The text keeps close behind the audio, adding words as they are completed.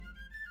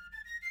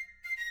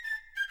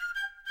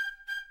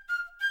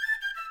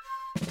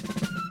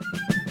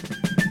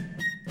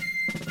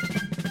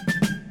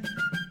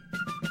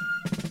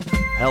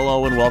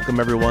Hello and welcome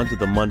everyone to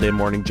the Monday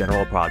Morning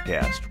General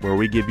Podcast, where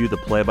we give you the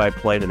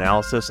play-by-play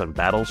analysis on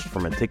battles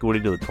from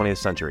antiquity to the 20th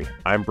century.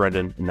 I'm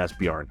Brendon and that's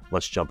Bjorn.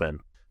 Let's jump in.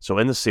 So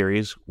in this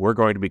series, we're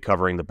going to be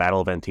covering the Battle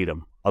of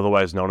Antietam,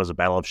 otherwise known as the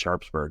Battle of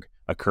Sharpsburg,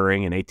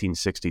 occurring in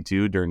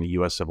 1862 during the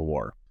U.S. Civil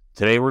War.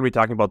 Today we're going to be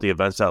talking about the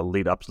events that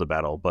lead up to the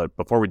battle, but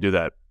before we do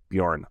that,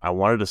 Bjorn, I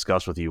want to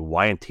discuss with you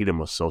why Antietam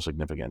was so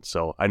significant.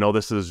 So I know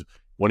this is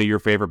one of your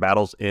favorite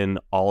battles in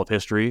all of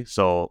history,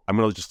 so I'm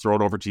going to just throw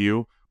it over to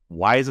you.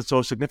 Why is it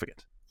so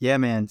significant? Yeah,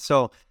 man.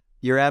 So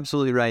you're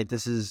absolutely right.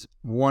 This is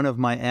one of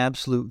my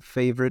absolute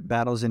favorite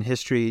battles in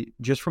history,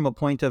 just from a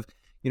point of,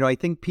 I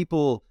think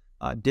people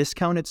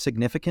discount its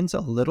significance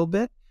a little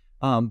bit,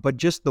 but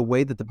just the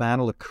way that the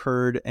battle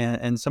occurred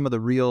and some of the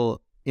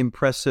real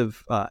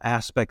impressive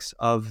aspects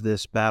of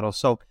this battle.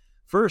 So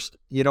first,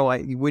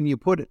 when you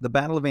put the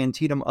Battle of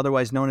Antietam,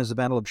 otherwise known as the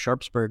Battle of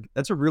Sharpsburg,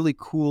 that's a really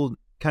cool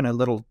kind of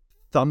little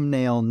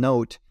thumbnail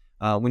note.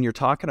 When you're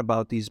talking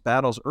about these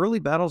battles, early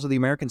battles of the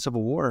American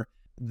Civil War,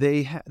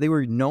 they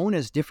were known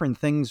as different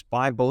things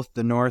by both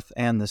the North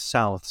and the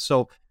South.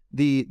 So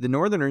the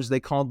Northerners,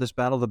 they called this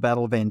battle the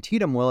Battle of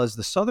Antietam, while as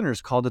the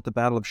Southerners called it the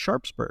Battle of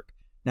Sharpsburg.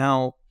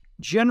 Now,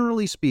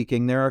 generally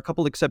speaking, there are a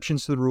couple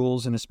exceptions to the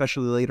rules, and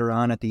especially later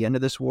on at the end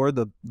of this war,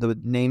 the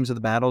names of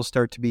the battles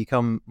start to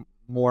become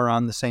more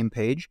on the same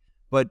page.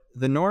 But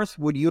the North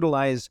would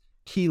utilize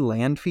key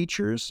land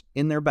features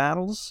in their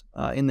battles,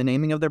 in the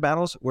naming of their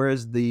battles,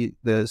 whereas the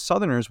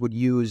Southerners would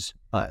use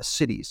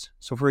cities.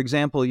 So, for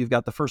example, you've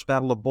got the first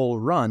Battle of Bull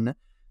Run,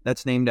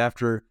 that's named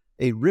after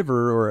a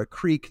river or a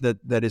creek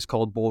that is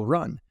called Bull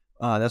Run.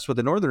 That's what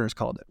the Northerners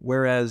called it,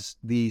 whereas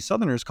the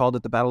Southerners called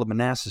it the Battle of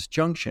Manassas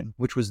Junction,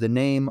 which was the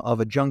name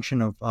of a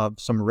junction of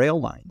some rail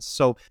lines.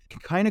 So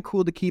kind of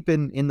cool to keep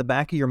in the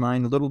back of your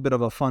mind, a little bit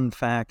of a fun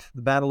fact.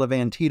 The Battle of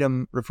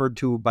Antietam, referred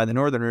to by the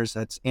Northerners,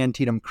 that's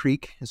Antietam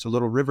Creek. It's a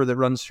little river that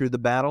runs through the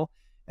battle.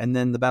 And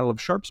then the Battle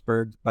of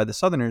Sharpsburg by the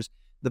Southerners,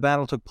 the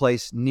battle took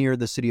place near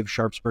the city of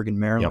Sharpsburg in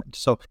Maryland. Yep.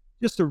 So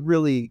just a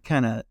really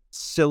kind of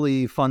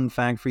silly, fun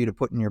fact for you to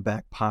put in your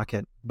back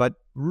pocket. But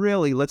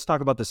really, let's talk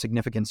about the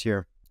significance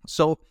here.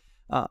 So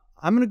I'm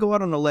going to go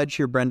out on a ledge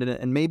here, Brendon,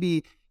 and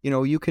maybe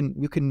you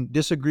can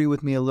disagree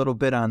with me a little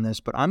bit on this,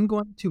 but I'm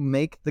going to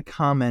make the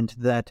comment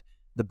that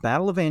the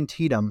Battle of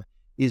Antietam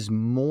is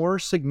more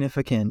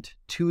significant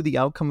to the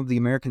outcome of the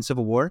American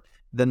Civil War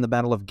than the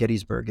Battle of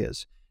Gettysburg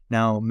is.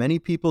 Now, many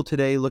people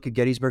today look at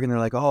Gettysburg and they're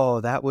like,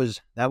 "Oh, that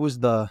was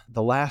the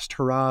last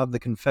hurrah of the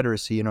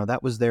Confederacy.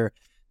 That was their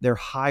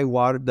high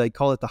water. They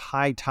call it the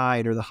high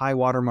tide or the high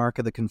water mark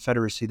of the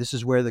Confederacy. This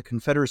is where the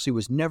Confederacy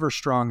was never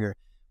stronger."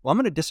 Well, I'm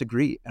going to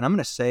disagree, and I'm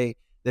going to say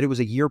that it was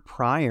a year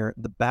prior,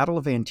 the Battle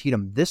of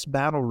Antietam. This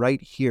battle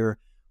right here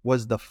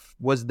was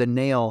the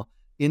nail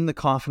in the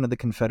coffin of the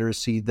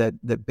Confederacy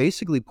that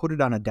basically put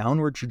it on a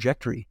downward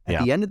trajectory.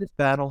 At the end of this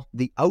battle,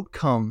 the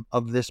outcome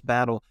of this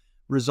battle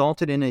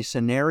resulted in a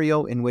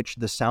scenario in which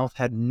the South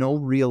had no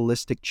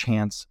realistic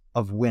chance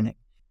of winning.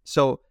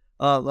 So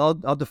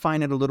I'll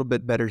define it a little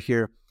bit better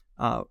here.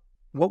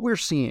 What we're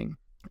seeing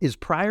is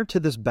prior to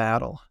this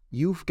battle,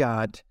 you've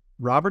got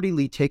Robert E.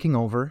 Lee taking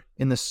over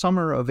in the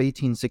summer of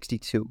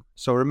 1862.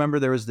 So remember,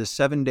 there was this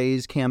 7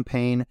 days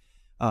campaign.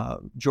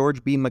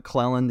 George B.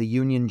 McClellan, the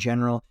Union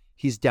general,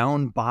 he's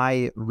down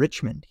by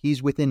Richmond.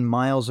 He's within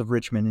miles of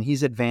Richmond, and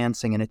he's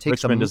advancing, and it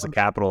takes Richmond is the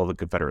capital of the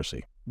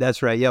Confederacy.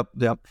 That's right. Yep.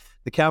 The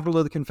capital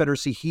of the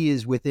Confederacy, he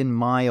is within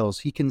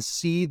miles. He can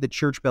see the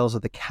church bells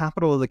of the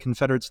capital of the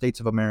Confederate States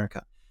of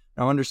America.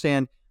 Now,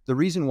 understand, the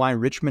reason why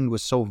Richmond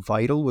was so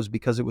vital was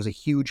because it was a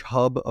huge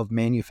hub of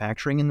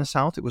manufacturing in the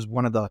South. It was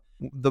one of the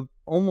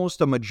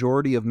almost a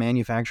majority of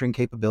manufacturing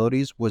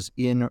capabilities was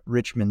in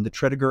Richmond. The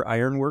Tredegar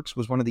Iron Works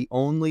was one of the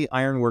only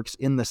ironworks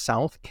in the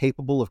South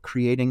capable of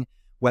creating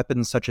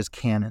weapons such as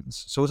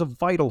cannons. So it was a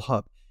vital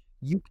hub.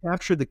 You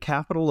captured the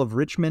capital of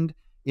Richmond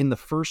in the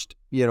first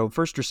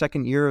or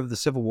second year of the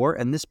Civil War,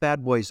 and this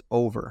bad boy's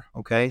over.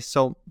 Okay,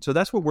 so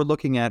that's what we're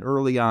looking at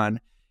early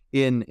on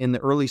in the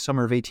early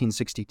summer of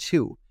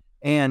 1862.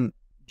 And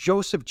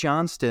Joseph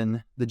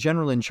Johnston, the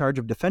general in charge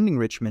of defending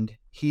Richmond,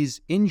 he's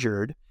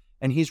injured,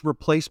 and he's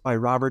replaced by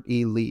Robert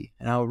E. Lee.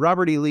 Now,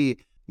 Robert E. Lee,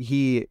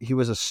 he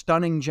was a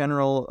stunning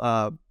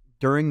general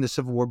during the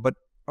Civil War, but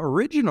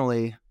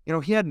originally,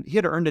 he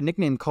had earned a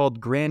nickname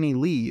called Granny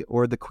Lee,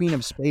 or the Queen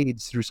of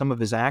Spades, through some of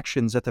his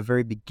actions at the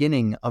very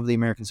beginning of the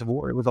American Civil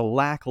War. It was a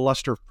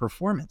lackluster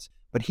performance,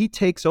 but he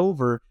takes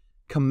over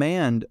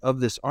command of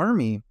this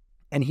army,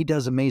 and he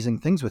does amazing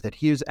things with it.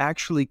 He is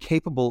actually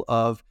capable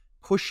of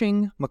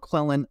pushing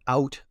McClellan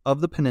out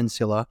of the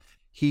peninsula.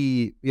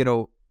 It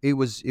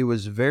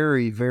was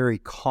very, very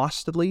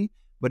costly,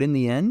 but in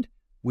the end,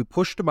 we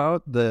pushed him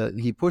out.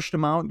 He pushed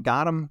him out,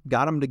 got him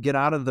to get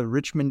out of the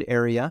Richmond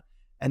area,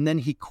 and then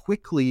he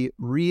quickly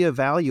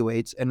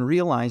reevaluates and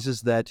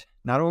realizes that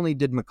not only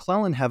did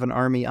McClellan have an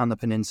army on the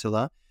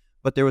peninsula,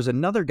 but there was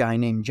another guy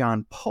named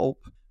John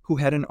Pope who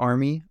had an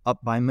army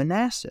up by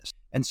Manassas.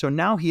 And so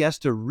now he has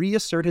to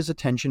reassert his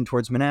attention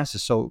towards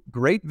Manassas. So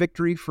great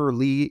victory for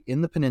Lee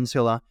in the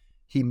peninsula.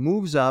 He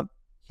moves up,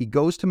 he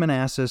goes to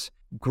Manassas,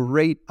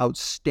 great,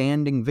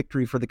 outstanding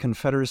victory for the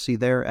Confederacy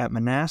there at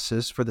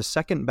Manassas for the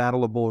Second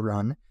Battle of Bull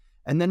Run.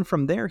 And then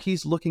from there,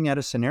 he's looking at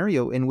a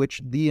scenario in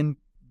which the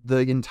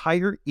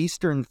entire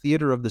eastern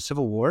theater of the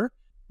Civil War,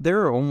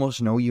 there are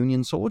almost no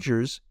Union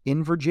soldiers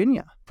in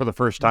Virginia. For the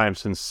first time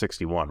since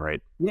 61,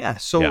 right? Yeah.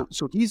 So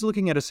he's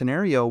looking at a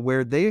scenario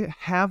where they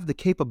have the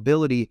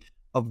capability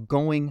of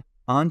going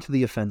onto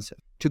the offensive,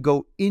 to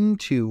go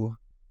into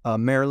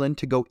Maryland,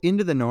 to go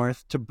into the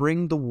North, to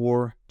bring the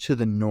war to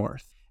the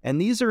North. And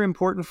these are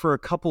important for a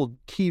couple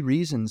key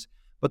reasons.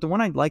 But the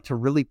one I'd like to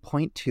really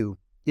point to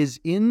is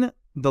in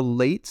the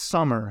late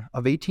summer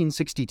of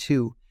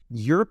 1862,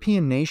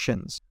 European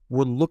nations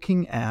were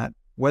looking at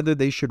whether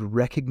they should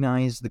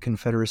recognize the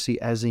Confederacy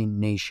as a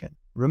nation.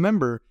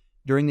 Remember,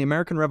 during the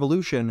American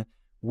Revolution,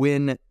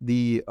 when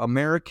the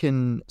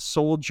Americans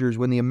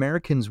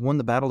won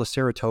the Battle of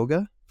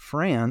Saratoga,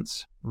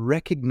 France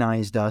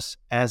recognized us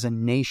as a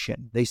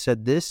nation. They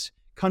said, this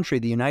country,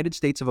 the United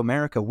States of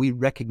America, we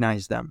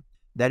recognize them.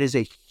 That is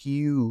a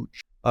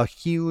huge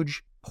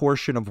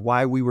portion of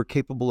why we were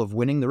capable of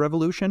winning the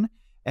revolution.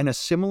 And a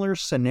similar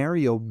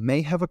scenario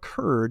may have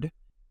occurred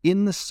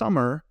in the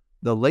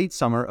late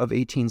summer of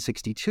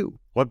 1862.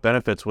 What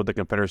benefits would the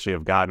Confederacy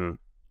have gotten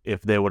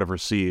if they would have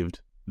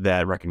received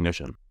that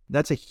recognition?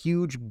 That's a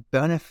huge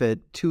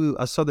benefit to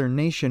a Southern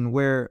nation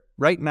where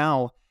right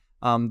now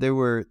there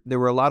were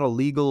a lot of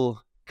legal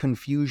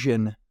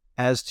confusion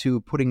as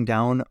to putting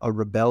down a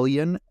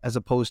rebellion as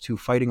opposed to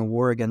fighting a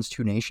war against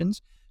two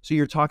nations. So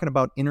you're talking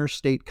about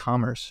interstate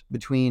commerce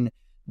between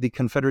the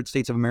Confederate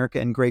States of America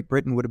and Great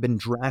Britain would have been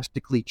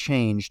drastically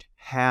changed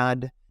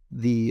had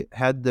the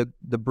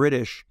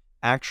British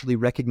actually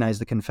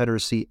recognized the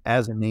Confederacy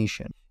as a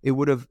nation. It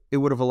would have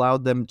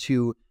allowed them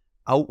to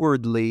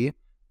outwardly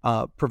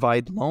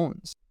provide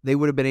loans. They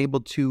would have been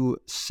able to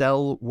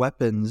sell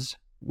weapons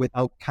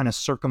without kind of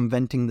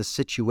circumventing the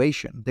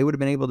situation. They would have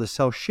been able to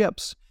sell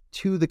ships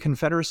to the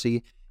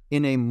Confederacy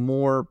in a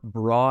more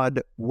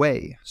broad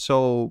way.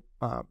 So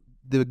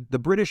the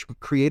British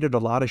created a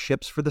lot of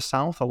ships for the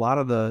South. A lot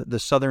of the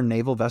Southern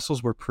naval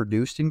vessels were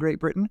produced in Great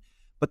Britain,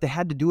 but they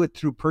had to do it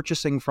through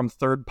purchasing from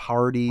third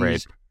parties,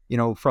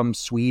 right, from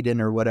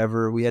Sweden or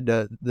whatever. We had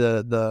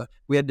to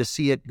we had to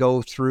see it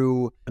go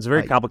through. It's a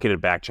very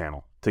complicated back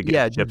channel to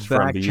get ships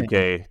from the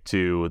UK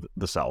to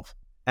the South.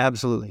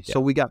 Absolutely. Yeah. So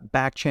we got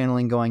back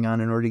channeling going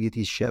on in order to get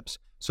these ships.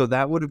 So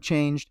that would have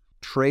changed.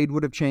 Trade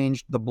would have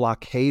changed. The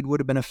blockade would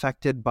have been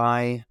affected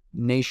by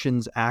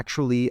nations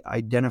actually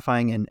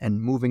identifying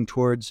and moving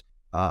towards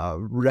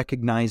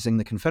recognizing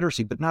the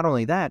Confederacy. But not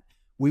only that,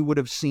 we would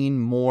have seen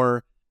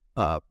more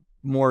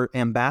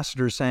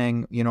ambassadors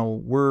saying,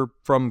 we're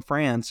from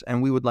France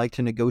and we would like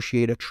to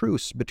negotiate a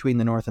truce between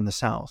the North and the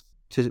South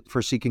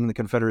for seeking the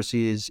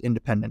Confederacy as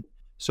independent.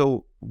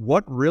 So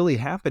what really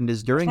happened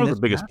is during this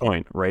the biggest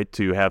point, right?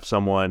 To have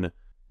someone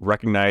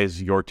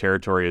recognize your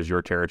territory as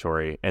your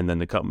territory and then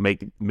to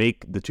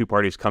make the two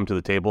parties come to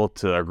the table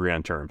to agree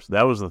on terms.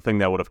 That was the thing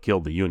that would have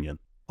killed the Union.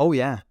 Oh,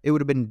 yeah. It would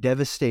have been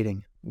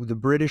devastating. The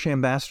British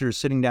ambassadors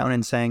sitting down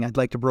and saying, I'd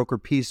like to broker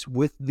peace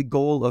with the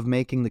goal of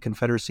making the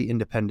Confederacy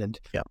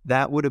independent. Yeah.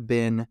 That would have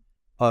been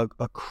a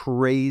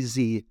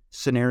crazy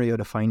scenario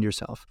to find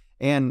yourself.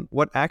 And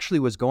what actually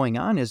was going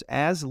on is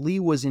as Lee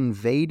was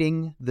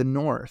invading the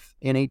North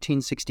in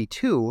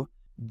 1862,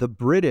 the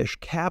British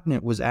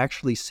cabinet was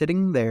actually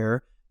sitting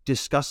there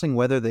discussing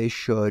whether they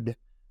should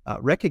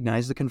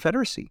recognize the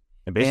Confederacy.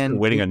 And basically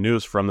waiting on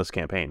news from this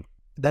campaign.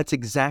 That's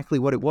exactly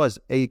what it was.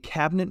 A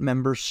cabinet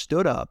member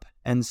stood up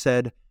and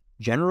said,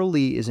 General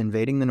Lee is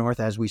invading the North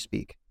as we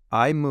speak.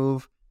 I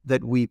move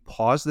that we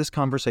pause this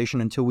conversation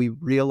until we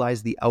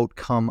realize the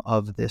outcome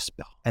of this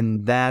bill.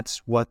 And that's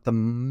what the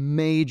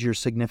major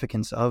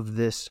significance of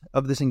this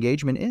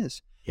engagement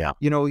is. Yeah.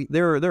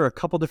 There are a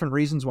couple different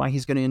reasons why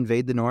he's going to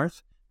invade the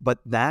North, but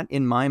that,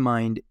 in my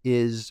mind,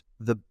 is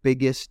the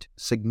biggest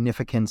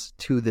significance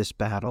to this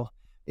battle,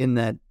 in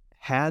that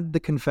had the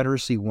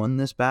Confederacy won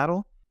this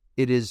battle,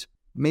 it is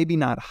maybe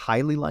not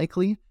highly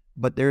likely,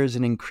 but there is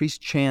an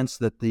increased chance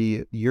that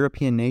the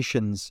European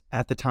nations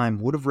at the time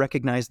would have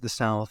recognized the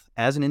South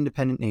as an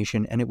independent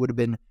nation, and it would have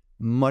been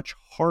much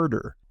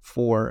harder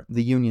for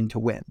the Union to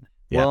win.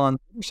 Yeah. Well, on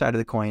the other side of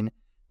the coin,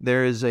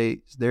 there is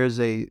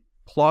a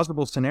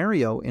plausible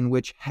scenario in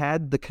which,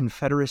 had the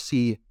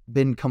Confederacy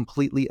been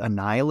completely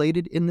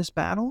annihilated in this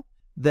battle,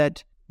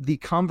 that the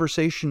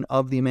conversation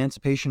of the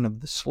emancipation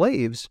of the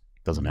slaves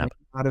doesn't happen.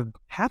 Not have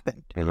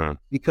happened. Mm-hmm.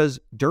 Because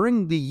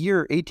during the year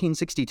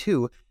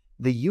 1862,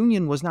 the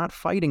Union was not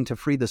fighting to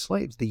free the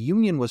slaves. The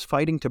Union was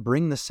fighting to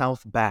bring the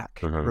South back.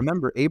 Mm-hmm.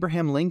 Remember,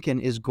 Abraham Lincoln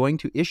is going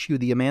to issue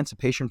the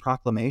Emancipation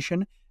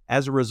Proclamation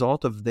as a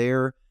result of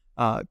their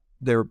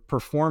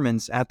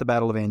performance at the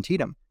Battle of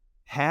Antietam.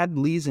 Had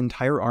Lee's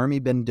entire army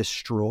been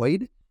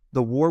destroyed,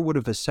 the war would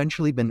have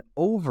essentially been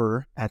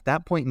over at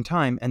that point in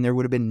time, and there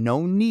would have been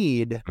no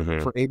need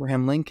for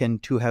Abraham Lincoln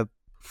to have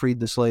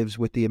freed the slaves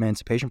with the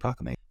Emancipation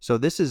Proclamation. So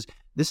this is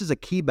a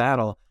key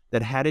battle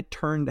that had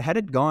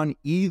it gone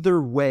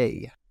either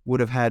way, would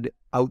have had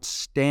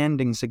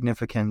outstanding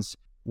significance,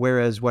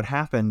 whereas what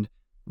happened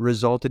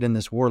resulted in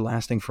this war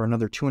lasting for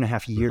another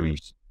 2.5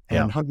 years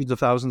and hundreds of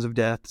thousands of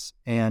deaths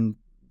and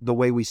the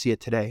way we see it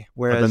today.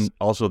 Whereas, but then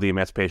also the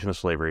emancipation of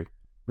slavery,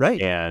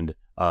 right, and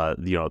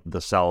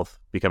the South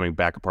becoming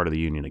back a part of the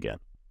Union again.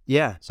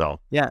 Yeah. So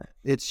yeah,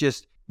 it's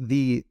just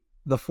the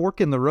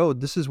fork in the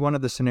road. This is one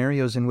of the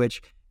scenarios in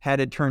which, had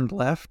it turned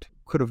left,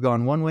 could have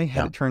gone one way.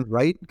 Had it turned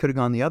right, could have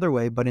gone the other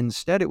way. But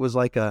instead, it was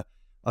like a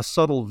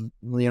subtle,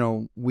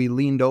 we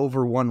leaned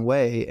over one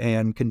way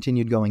and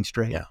continued going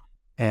straight. Yeah.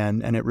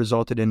 And it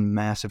resulted in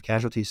massive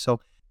casualties. So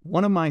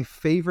one of my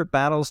favorite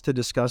battles to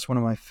discuss, one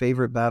of my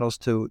favorite battles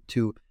to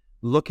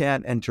look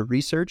at and to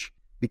research,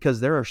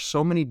 because there are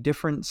so many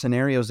different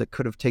scenarios that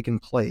could have taken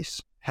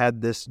place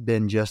had this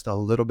been just a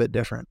little bit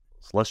different.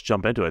 So let's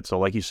jump into it. So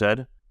like you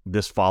said,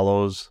 this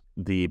follows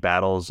the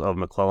battles of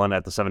McClellan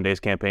at the 7 Days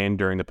Campaign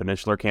during the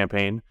Peninsular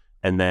Campaign,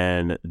 and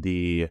then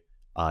the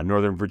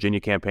Northern Virginia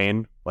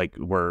Campaign, like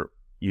where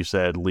you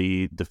said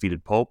Lee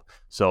defeated Pope.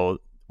 So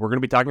we're going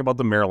to be talking about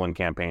the Maryland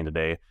Campaign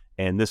today,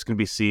 and this can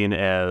be seen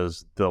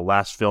as the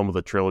last film of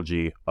the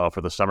trilogy for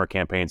the summer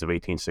campaigns of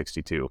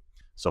 1862.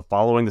 So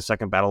following the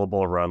Second Battle of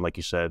Bull Run, like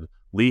you said,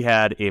 Lee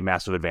had a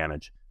massive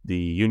advantage. The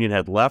Union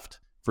had left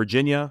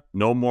Virginia,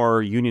 no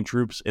more Union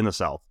troops in the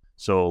South.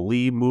 So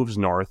Lee moves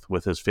north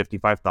with his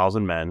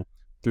 55,000 men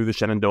through the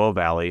Shenandoah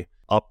Valley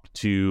up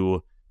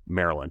to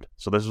Maryland.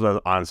 So this was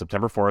on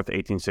September 4th,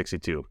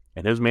 1862.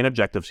 And his main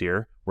objectives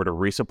here were to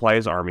resupply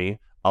his army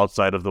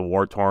outside of the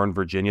war-torn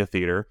Virginia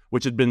theater,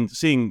 which had been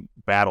seeing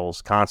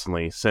battles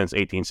constantly since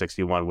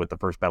 1861 with the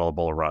First Battle of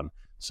Bull Run.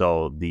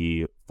 So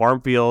the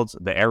farm fields,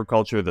 the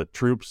agriculture, the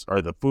troops,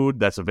 or the food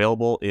that's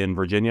available in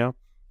Virginia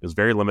is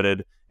very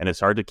limited, and it's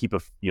hard to keep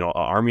an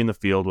army in the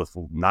field with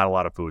not a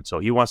lot of food. So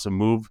he wants to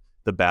move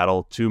the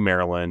battle to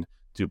Maryland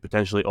to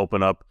potentially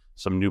open up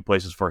some new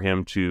places for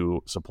him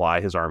to supply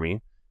his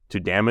army, to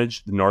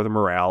damage the Northern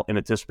morale in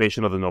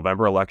anticipation of the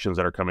November elections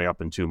that are coming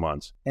up in 2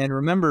 months. And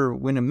remember,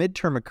 when a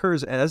midterm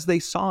occurs, as they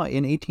saw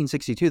in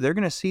 1862, they're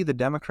going to see the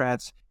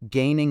Democrats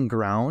gaining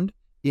ground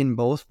in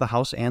both the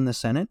House and the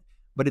Senate,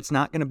 but it's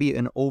not going to be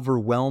an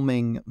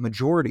overwhelming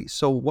majority.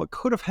 So what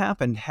could have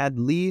happened had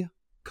Lee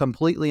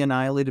completely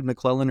annihilated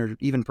McClellan, or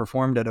even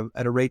performed at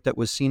a rate that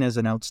was seen as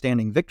an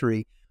outstanding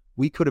victory,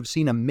 we could have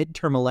seen a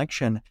midterm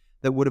election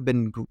that would have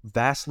been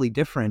vastly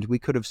different. We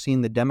could have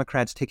seen the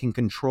Democrats taking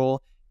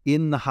control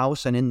in the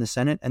House and in the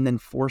Senate, and then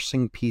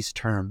forcing peace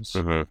terms.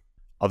 Mm-hmm.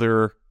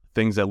 Other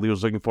things that Lee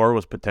was looking for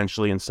was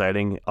potentially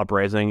inciting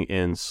uprising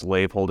in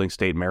slave-holding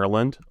state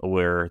Maryland,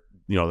 where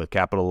the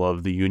capital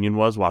of the Union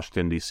was,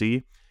 Washington,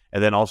 D.C.,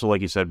 and then also,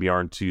 like you said,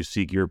 Bjorn, to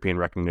seek European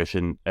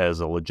recognition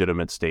as a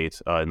legitimate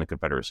state in the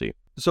Confederacy.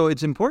 So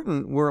it's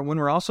important, when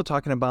we're also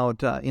talking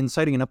about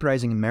inciting an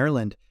uprising in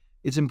Maryland,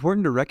 it's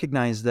important to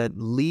recognize that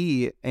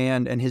Lee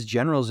and his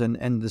generals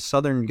and the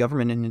Southern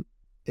government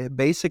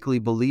basically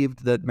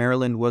believed that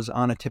Maryland was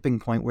on a tipping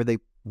point where they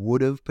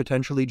would have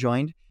potentially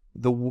joined.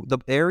 The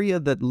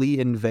area that Lee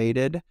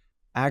invaded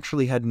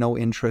actually had no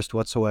interest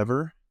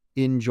whatsoever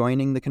in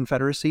joining the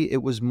Confederacy.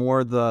 It was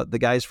more the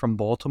guys from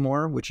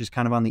Baltimore, which is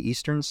kind of on the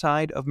eastern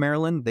side of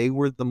Maryland. They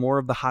were the more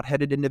of the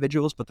hot-headed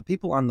individuals, but the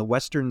people on the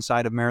western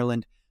side of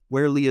Maryland,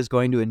 where Lee is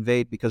going to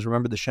invade, because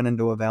remember the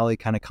Shenandoah Valley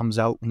kind of comes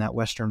out in that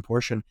western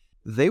portion,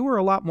 they were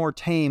a lot more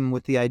tame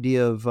with the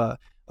idea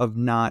of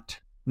not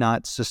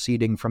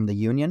seceding from the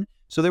Union.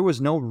 So there was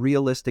no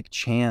realistic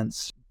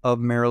chance of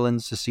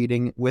Maryland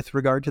seceding with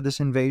regard to this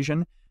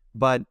invasion.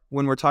 But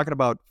when we're talking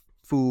about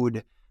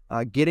food,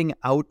 getting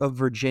out of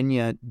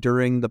Virginia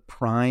during the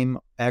prime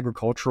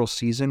agricultural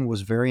season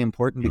was very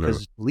important,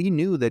 because Lee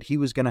knew that he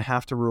was going to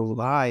have to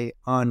rely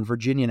on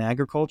Virginian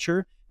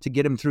agriculture to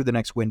get him through the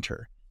next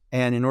winter.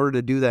 And in order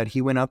to do that,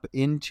 he went up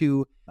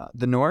into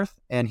the north,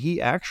 and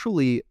he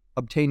actually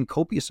obtained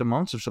copious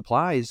amounts of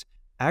supplies.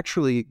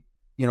 Actually,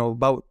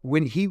 about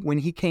when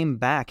he came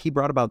back, he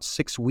brought about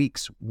 6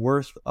 weeks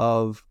worth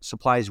of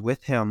supplies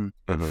with him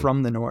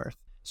from the north.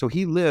 So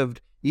he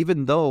lived,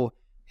 even though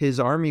his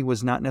army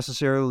was not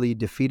necessarily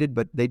defeated,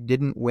 but they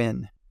didn't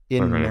win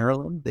in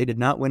Maryland. They did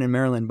not win in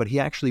Maryland, but he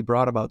actually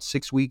brought about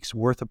 6 weeks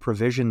worth of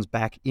provisions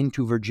back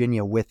into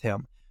Virginia with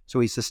him. So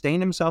he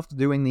sustained himself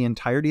during the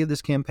entirety of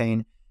this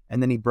campaign,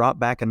 and then he brought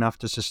back enough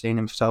to sustain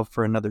himself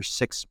for another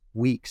 6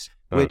 weeks,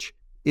 which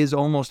is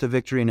almost a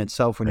victory in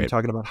itself when you're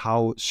talking about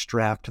how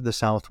strapped the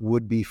South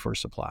would be for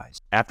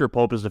supplies. After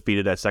Pope is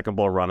defeated at Second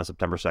Bull Run on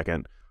September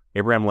 2nd,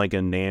 Abraham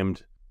Lincoln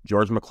named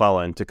George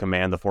McClellan to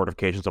command the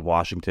fortifications of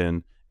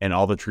Washington and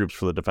all the troops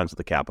for the defense of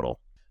the capital.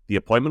 The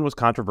appointment was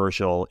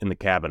controversial in the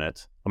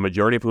cabinet, a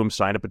majority of whom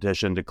signed a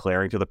petition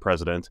declaring to the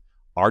president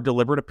our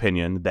deliberate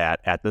opinion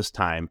that, at this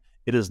time,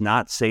 it is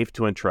not safe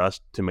to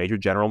entrust to Major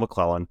General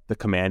McClellan the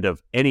command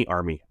of any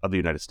army of the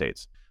United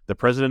States. The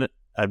president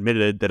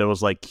admitted that it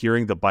was like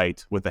curing the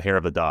bite with the hair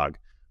of the dog,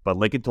 but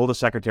Lincoln told his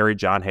secretary,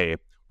 John Hay,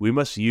 "We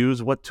must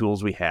use what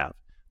tools we have.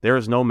 There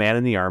is no man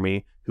in the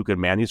army who could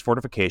man these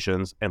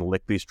fortifications and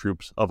lick these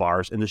troops of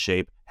ours into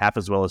shape half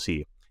as well as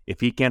he.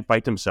 If he can't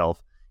fight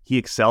himself, he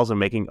excels in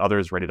making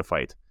others ready to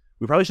fight."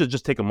 We probably should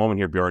just take a moment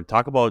here, Bjorn,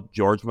 talk about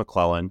George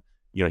McClellan.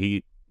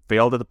 He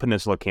failed at the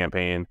Peninsula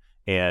Campaign,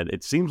 and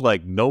it seems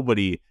like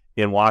nobody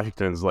in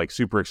Washington is like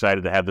super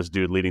excited to have this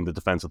dude leading the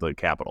defense of the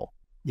Capitol.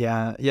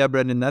 Yeah,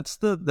 Brendon. That's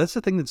the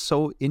thing that's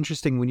so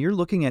interesting when you're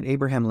looking at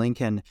Abraham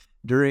Lincoln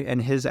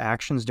and his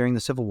actions during the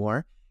Civil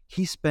War.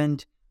 He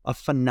spent a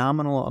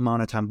phenomenal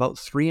amount of time, about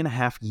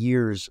 3.5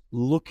 years,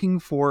 looking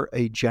for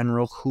a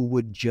general who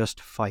would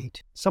just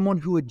fight, someone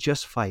who would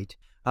just fight.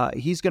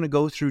 He's going to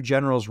go through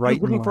generals right.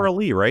 He was looking for a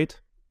Lee, right?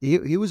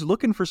 He was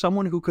looking for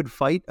someone who could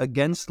fight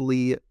against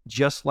Lee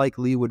just like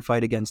Lee would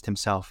fight against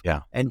himself.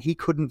 Yeah. And he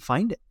couldn't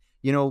find it.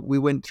 You know, we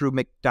went through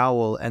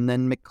McDowell and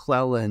then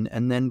McClellan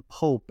and then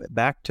Pope,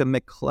 back to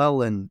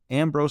McClellan,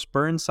 Ambrose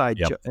Burnside,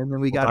 and then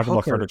we got Hooker.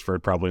 About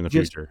Fredericksburg probably in the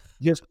future.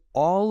 Just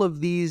all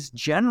of these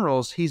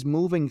generals he's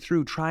moving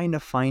through trying to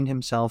find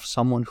himself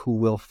someone who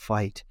will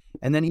fight.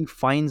 And then he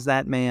finds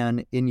that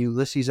man in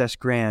Ulysses S.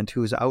 Grant,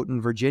 who's out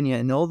in Virginia.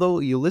 And although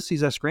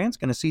Ulysses S. Grant's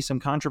going to see some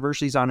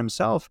controversies on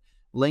himself,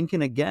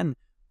 Lincoln, again,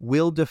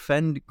 will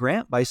defend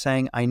Grant by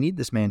saying, I need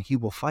this man. He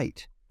will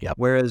fight. Yep.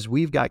 Whereas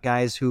we've got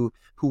guys who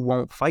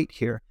won't fight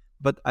here.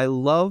 But I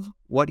love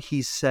what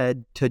he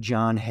said to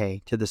John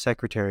Hay, to the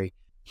secretary.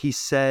 He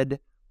said,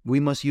 we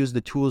must use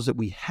the tools that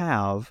we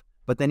have,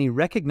 but then he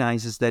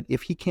recognizes that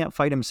if he can't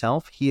fight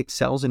himself, he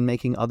excels in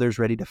making others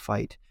ready to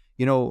fight.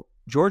 You know,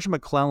 George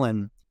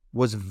McClellan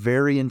was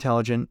very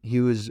intelligent.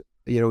 He was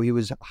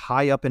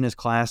high up in his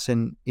class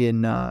in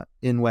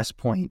West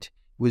Point.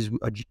 Was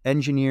an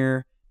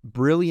engineer,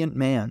 brilliant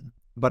man.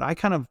 But I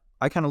kind of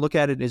look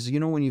at it as, you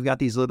know, when you've got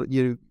these little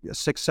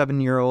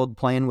 6-7-year-old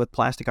playing with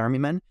plastic army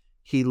men,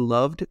 he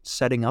loved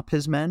setting up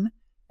his men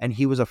and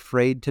he was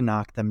afraid to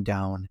knock them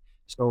down.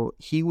 So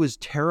he was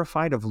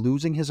terrified of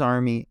losing his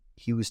army.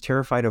 He was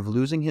terrified of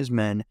losing his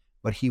men,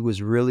 but he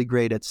was really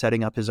great at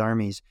setting up his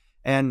armies.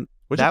 And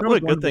which is really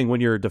a good thing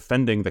when you're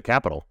defending the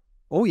Capitol.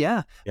 Oh,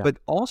 yeah. But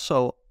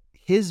also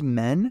his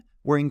men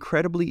were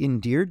incredibly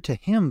endeared to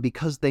him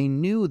because they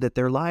knew that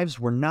their lives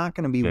were not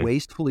going to be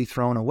wastefully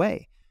thrown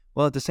away.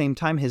 Well, at the same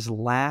time, his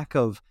lack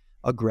of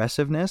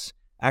aggressiveness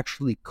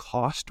actually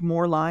cost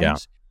more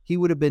lives. Yeah. He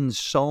would have been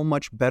so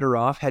much better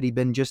off had he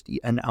been just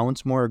an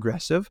ounce more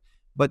aggressive.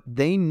 But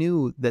they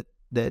knew that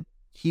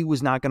he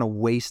was not going to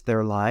waste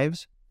their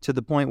lives to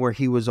the point where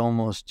he was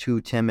almost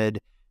too timid.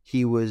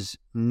 He was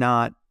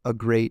not a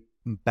great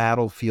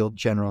battlefield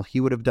general. He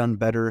would have done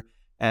better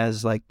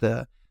as like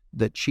the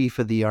chief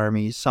of the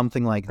army,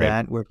 something like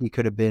that, where he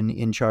could have been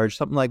in charge,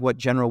 something like what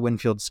General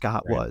Winfield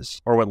Scott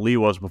was. Or what Lee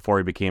was before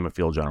he became a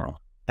field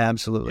general.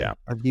 Absolutely. Yeah.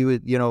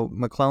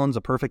 McClellan's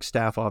a perfect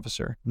staff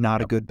officer,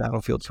 not a good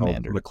battlefield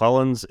commander.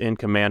 McClellan's in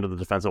command of the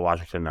defense of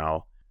Washington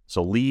now.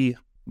 So Lee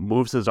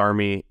moves his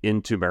army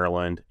into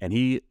Maryland, and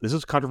this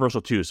is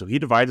controversial too. So he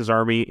divides his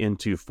army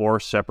into 4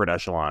 separate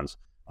echelons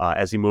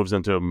as he moves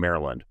into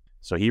Maryland.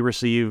 So he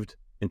received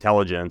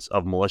intelligence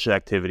of militia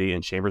activity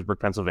in Chambersburg,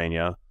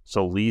 Pennsylvania.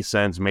 So Lee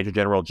sends Major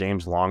General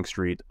James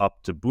Longstreet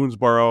up to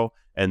Boonesboro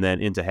and then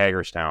into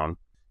Hagerstown.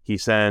 He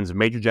sends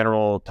Major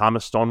General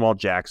Thomas Stonewall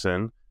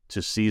Jackson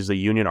to seize the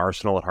Union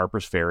Arsenal at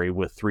Harper's Ferry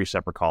with 3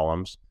 separate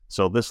columns.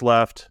 So this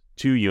left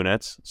 2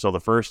 units. So the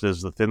first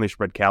is the thinly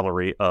spread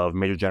cavalry of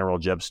Major General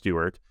Jeb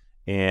Stuart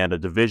and a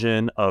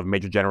division of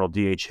Major General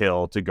D.H.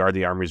 Hill to guard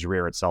the Army's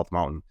rear at South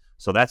Mountain.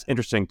 So that's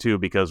interesting too,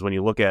 because when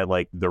you look at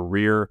like the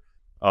rear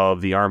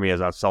of the Army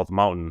as at South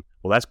Mountain,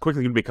 well, that's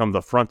quickly going to become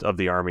the front of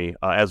the Army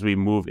as we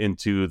move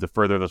into the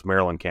further this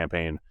Maryland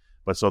campaign.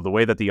 But so the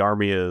way that the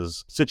Army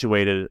is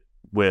situated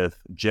with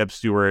Jeb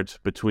Stuart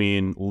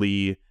between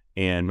Lee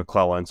and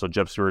McClellan, so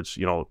Jeb Stuart's,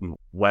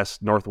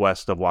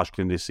 northwest of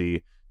Washington,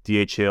 D.C.,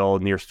 D.H. Hill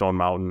near Stone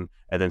Mountain,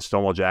 and then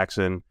Stonewall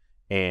Jackson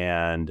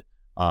and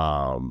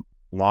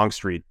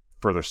Longstreet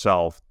further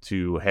south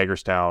to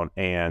Hagerstown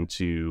and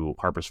to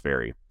Harper's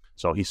Ferry.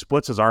 So he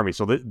splits his army.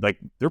 So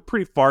they're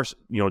pretty far,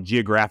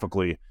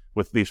 geographically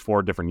with these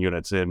 4 different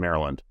units in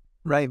Maryland.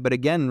 Right. But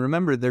again,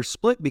 remember, they're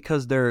split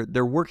because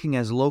they're working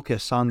as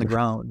locusts on the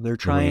ground. They're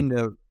trying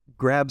to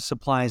grab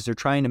supplies. They're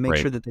trying to make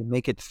sure that they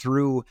make it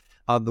through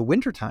the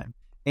wintertime.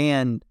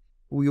 And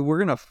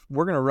we're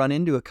gonna run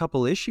into a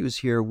couple issues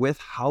here with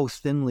how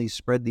thinly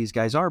spread these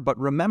guys are. But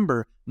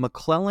remember,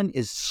 McClellan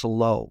is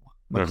slow.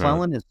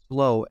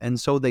 And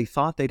so they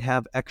thought they'd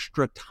have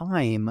extra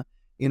time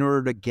in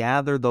order to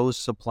gather those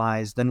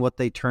supplies than what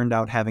they turned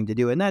out having to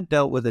do. And that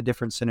dealt with a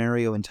different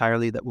scenario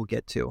entirely that we'll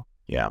get to.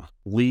 Yeah.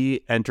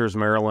 Lee enters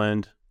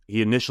Maryland.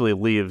 He initially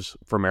leaves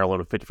for Maryland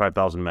with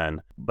 55,000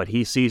 men, but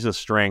he sees his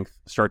strength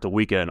start to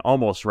weaken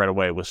almost right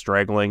away with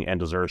straggling and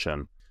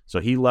desertion.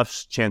 So he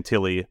left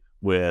Chantilly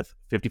with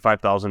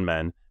 55,000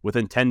 men.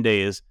 Within 10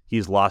 days,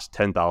 he's lost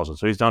 10,000.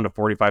 So he's down to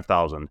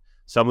 45,000.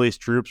 Some of these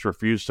troops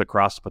refuse to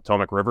cross the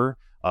Potomac River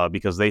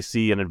because they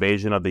see an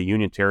invasion of the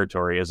Union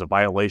territory as a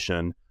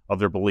violation of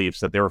their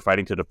beliefs that they were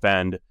fighting to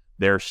defend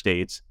their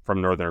states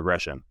from northern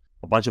aggression.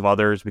 A bunch of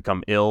others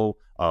become ill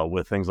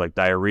with things like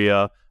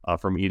diarrhea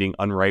from eating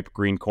unripe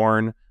green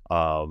corn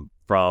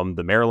from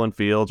the Maryland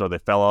fields, or they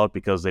fell out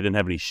because they didn't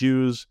have any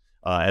shoes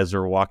as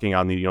they're walking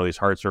on these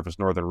hard surface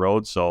northern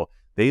roads. So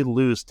they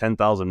lose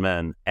 10,000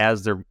 men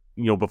as they're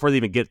before they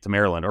even get to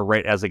Maryland, or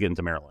right as they get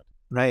into Maryland.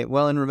 Right.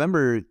 Well, and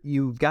remember,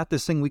 you've got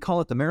this thing, we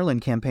call it the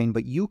Maryland campaign,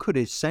 but you could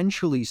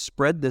essentially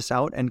spread this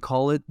out and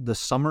call it the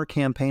summer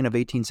campaign of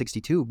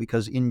 1862,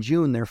 because in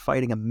June, they're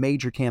fighting a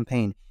major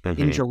campaign.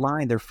 In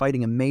July, they're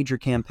fighting a major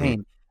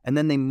campaign. And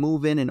then they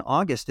move in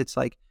August. It's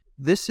like,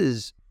 this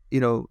is,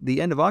 the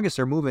end of August,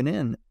 they're moving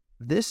in.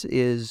 This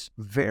is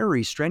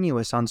very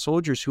strenuous on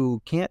soldiers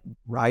who can't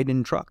ride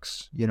in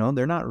trucks.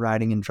 They're not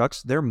riding in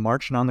trucks. They're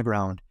marching on the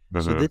ground.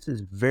 So this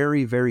is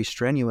very, very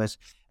strenuous.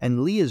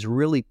 And Lee is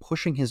really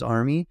pushing his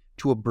army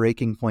to a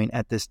breaking point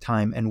at this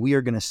time. And we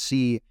are going to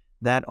see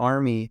that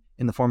army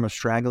in the form of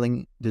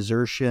straggling,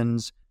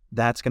 desertions.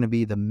 That's going to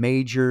be the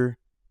major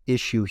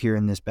issue here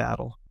in this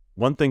battle.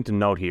 One thing to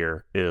note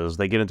here is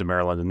they get into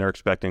Maryland and they're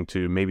expecting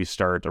to maybe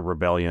start a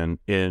rebellion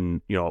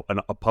in,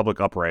 a public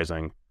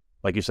uprising.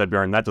 Like you said,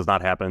 Bjorn, that does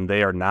not happen.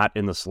 They are not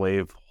in the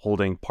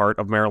slave-holding part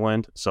of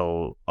Maryland,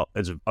 so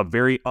it's a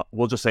very,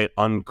 we'll just say,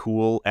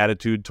 uncool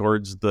attitude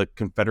towards the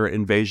Confederate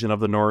invasion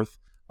of the North.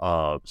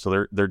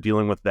 So they're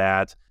dealing with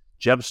that.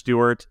 Jeb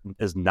Stuart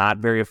is not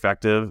very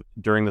effective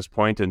during this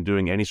point in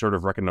doing any sort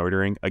of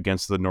reconnoitering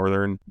against the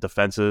Northern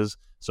defenses,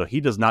 so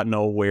he does not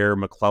know where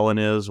McClellan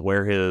is,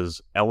 where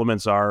his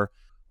elements are.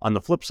 On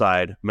the flip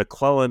side,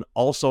 McClellan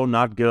also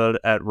not good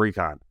at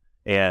recon,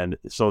 and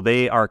so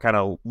they are kind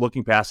of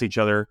looking past each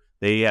other.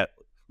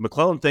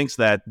 McClellan thinks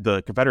that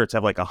the Confederates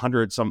have like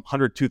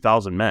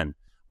 102,000 men,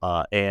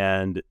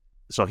 and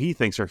so he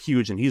thinks they're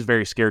huge, and he's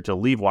very scared to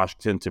leave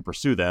Washington to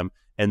pursue them.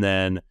 And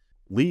then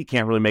Lee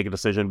can't really make a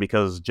decision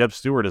because Jeb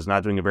Stuart is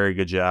not doing a very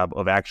good job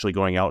of actually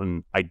going out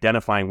and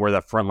identifying where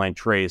that frontline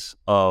trace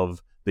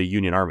of the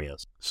Union Army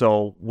is.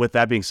 So with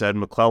that being said,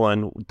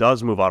 McClellan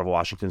does move out of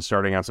Washington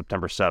starting on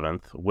September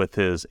 7th with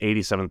his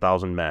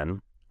 87,000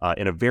 men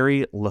in a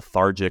very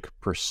lethargic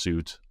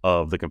pursuit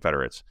of the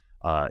Confederates.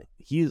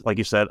 He's, like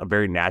you said, a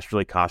very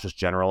naturally cautious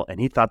general, and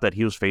he thought that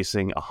he was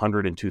facing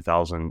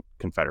 102,000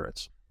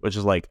 Confederates, which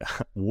is like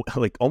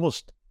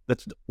almost,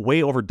 that's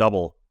way over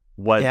double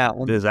what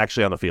is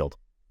actually on the field.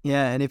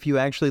 Yeah, and if you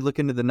actually look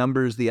into the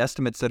numbers, the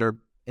estimates that are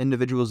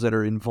individuals that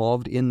are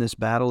involved in this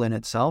battle in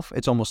itself,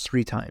 it's almost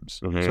 3 times.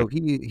 So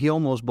he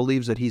almost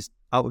believes that he's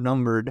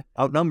outnumbered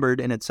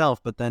in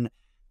itself, but then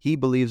he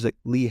believes that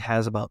Lee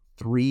has about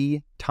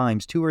 2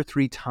 or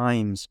 3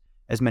 times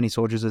as many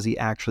soldiers as he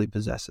actually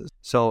possesses.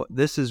 So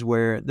this is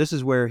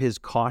where his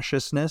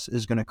cautiousness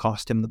is going to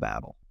cost him the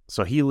battle.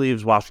 So he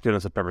leaves Washington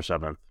on September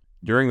 7th.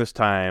 During this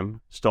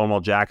time,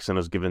 Stonewall Jackson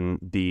is given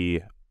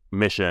the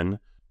mission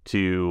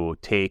to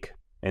take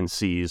and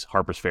seize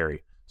Harper's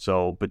Ferry.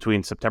 So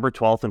between September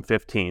 12th and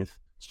 15th,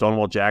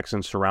 Stonewall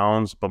Jackson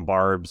surrounds,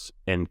 bombards,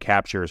 and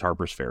captures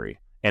Harper's Ferry.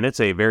 And it's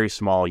a very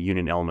small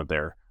Union element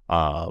there.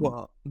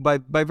 Well, by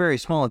very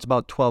small, it's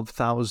about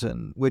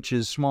 12,000, which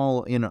is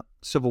small in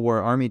Civil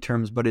War Army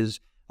terms, but is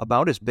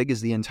about as big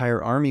as the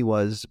entire Army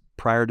was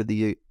prior to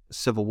the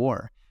Civil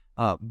War.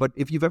 But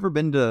if you've ever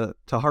been to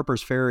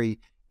Harper's Ferry,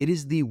 it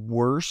is the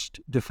worst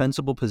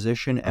defensible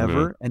position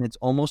ever, and it's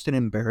almost an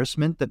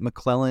embarrassment that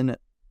McClellan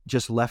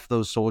just left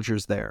those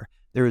soldiers there.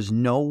 There is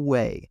no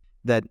way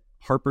that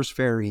Harper's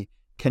Ferry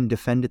can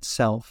defend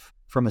itself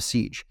from a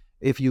siege.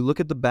 If you look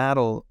at the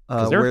battle...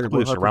 they're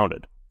completely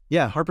surrounded.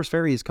 Yeah, Harper's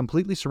Ferry is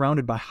completely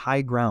surrounded by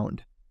high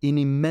ground, in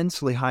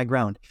immensely high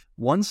ground.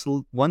 Once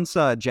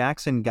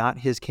Jackson got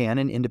his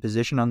cannon into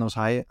position on those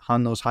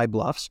high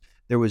bluffs,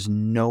 there was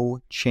no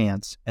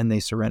chance, and they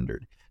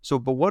surrendered. So,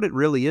 but what it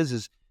really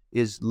is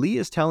Lee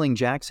is telling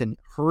Jackson,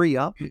 hurry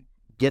up,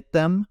 get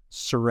them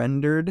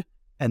surrendered,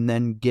 and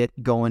then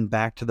get going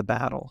back to the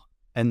battle.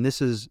 And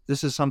this is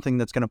something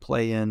that's going to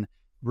play in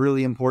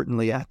really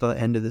importantly at the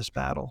end of this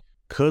battle.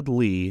 Could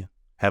Lee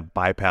have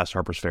bypassed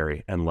Harper's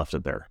Ferry and left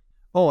it there?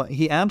 Oh,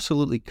 he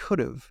absolutely could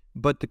have.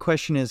 But the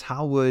question is,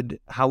 how would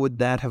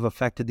that have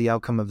affected the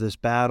outcome of this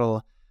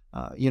battle?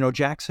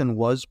 Jackson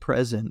was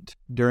present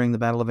during the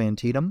Battle of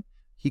Antietam.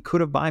 He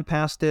could have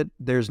bypassed it.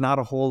 There's not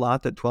a whole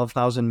lot that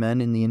 12,000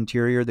 men in the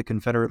interior of the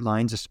Confederate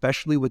lines,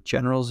 especially with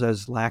generals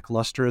as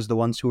lackluster as the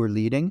ones who were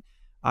leading.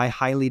 I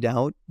highly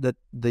doubt that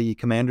the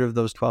commander of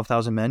those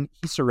 12,000 men,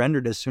 he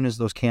surrendered as soon as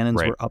those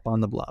cannons were up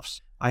on the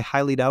bluffs. I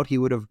highly doubt he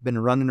would have been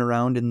running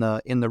around in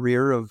the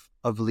rear of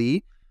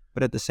Lee.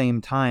 But at the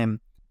same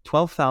time,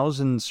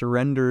 12,000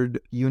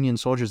 surrendered Union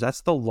soldiers, that's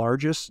the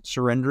largest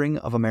surrendering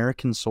of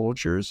American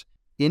soldiers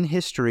in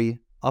history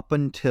up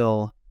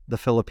until the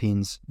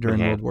Philippines during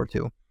World War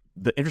II.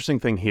 The interesting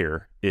thing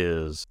here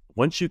is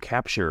once you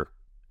capture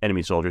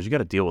enemy soldiers, you got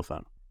to deal with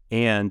them.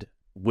 And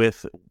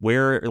with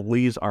where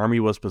Lee's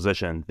army was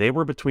positioned, they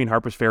were between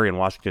Harper's Ferry and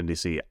Washington,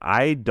 D.C.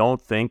 I don't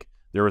think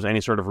there was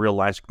any sort of real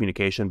lines of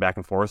communication back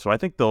and forth. So I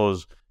think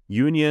those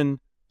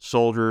Union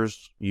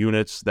soldiers,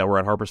 units that were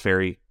at Harper's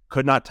Ferry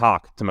could not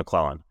talk to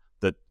McClellan.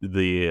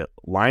 The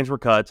lines were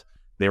cut.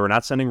 They were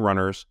not sending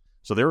runners.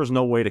 So there was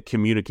no way to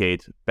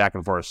communicate back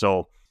and forth.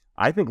 So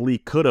I think Lee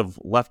could have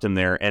left him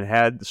there and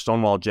had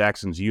Stonewall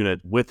Jackson's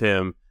unit with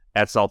him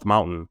at South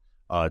Mountain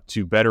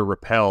to better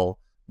repel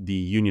the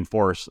Union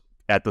force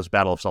at this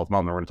Battle of South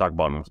Mountain that we're going to talk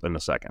about in a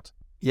second.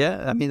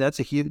 Yeah, I mean, that's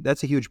a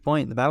huge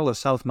point. The Battle of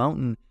South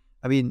Mountain,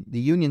 I mean, the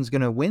Union's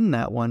going to win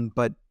that one,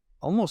 but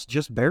almost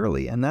just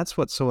barely. And that's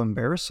what's so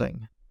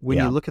embarrassing. When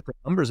you look at the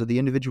numbers of the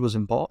individuals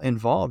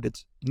involved,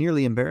 it's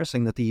nearly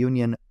embarrassing that the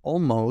Union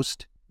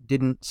almost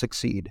didn't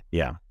succeed.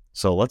 Yeah.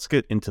 So let's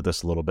get into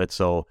this a little bit.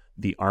 So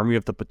the Army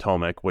of the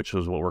Potomac, which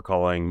is what we're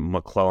calling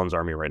McClellan's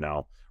army right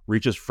now,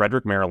 reaches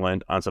Frederick,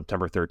 Maryland on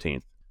September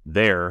 13th.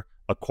 There,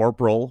 a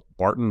Corporal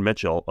Barton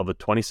Mitchell of the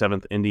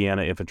 27th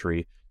Indiana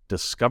Infantry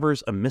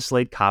discovers a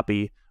mislaid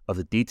copy of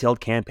the detailed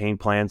campaign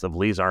plans of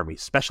Lee's army,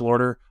 Special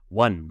Order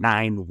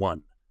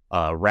 191,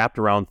 wrapped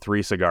around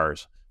 3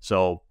 cigars.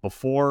 So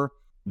before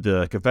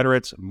the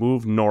Confederates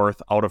moved north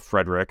out of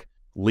Frederick,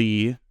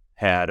 Lee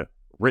had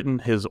written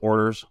his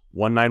orders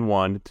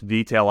 191 to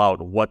detail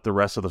out what the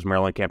rest of this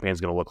Maryland campaign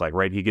is going to look like,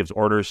 right? He gives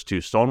orders to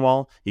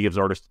Stonewall, he gives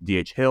orders to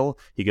D.H. Hill,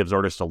 he gives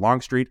orders to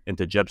Longstreet and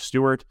to Jeb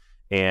Stuart,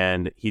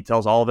 and he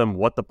tells all of them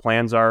what the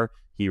plans are.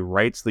 He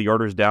writes the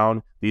orders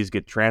down. These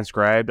get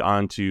transcribed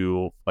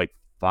onto like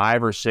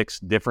 5 or 6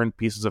 different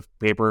pieces of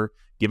paper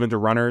given to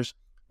runners.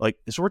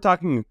 So we're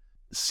talking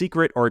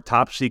secret or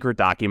top secret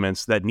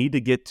documents that need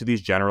to get to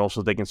these generals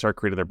so they can start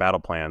creating their battle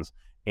plans.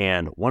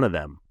 And one of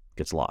them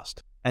gets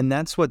lost. And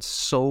that's what's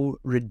so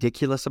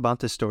ridiculous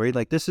about this story.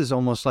 Like, this is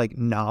almost like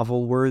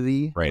novel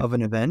worthy of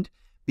an event,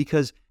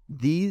 because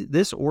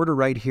this order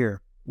right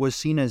here was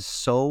seen as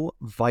so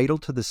vital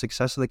to the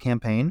success of the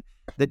campaign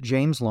that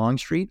James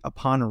Longstreet,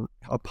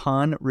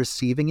 upon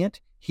receiving it,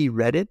 he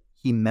read it,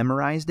 he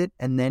memorized it,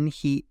 and then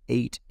he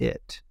ate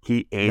it.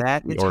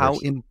 That is how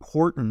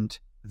important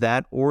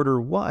that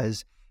order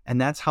was, and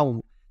that's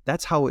how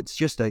it's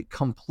just a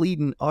complete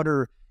and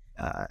utter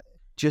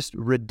just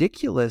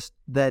ridiculous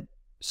that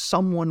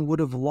someone would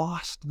have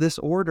lost this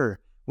order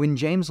when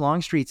James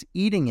Longstreet's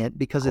eating it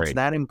because it's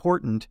that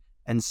important,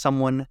 and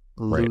someone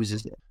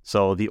loses it.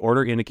 So the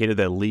order indicated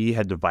that Lee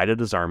had divided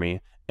his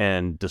army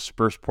and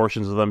dispersed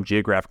portions of them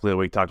geographically, that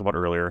we talked about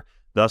earlier,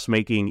 thus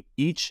making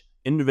each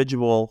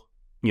individual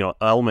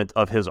element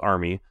of his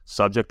army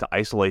subject to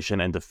isolation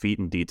and defeat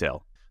in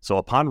detail. So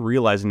upon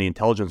realizing the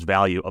intelligence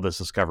value of this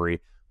discovery,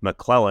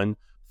 McClellan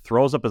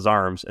throws up his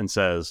arms and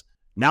says,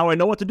 "Now I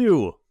know what to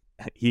do."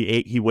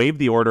 He waved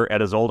the order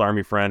at his old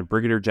army friend,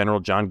 Brigadier General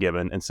John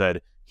Gibbon, and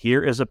said,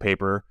 "Here is a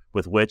paper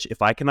with which,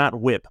 if I cannot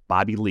whip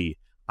Bobby Lee,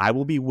 I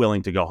will be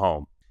willing to go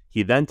home."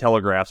 He then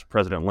telegraphs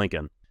President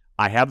Lincoln,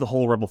 "I have the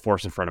whole rebel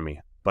force in front of me,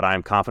 but I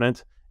am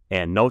confident,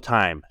 and no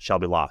time shall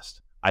be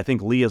lost. I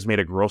think Lee has made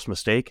a gross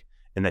mistake,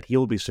 and that he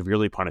will be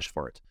severely punished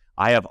for it.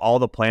 I have all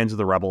the plans of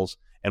the rebels,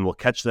 and will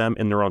catch them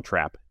in their own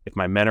trap. If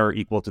my men are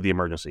equal to the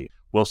emergency,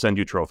 we'll send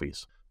you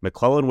trophies."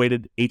 McClellan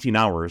waited 18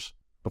 hours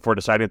before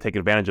deciding to take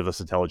advantage of this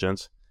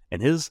intelligence,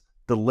 and his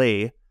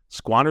delay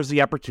squanders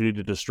the opportunity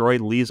to destroy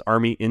Lee's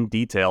army in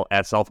detail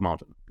at South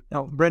Mountain.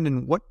 Now,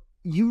 Brendon,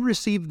 you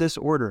received this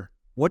order.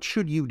 What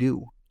should you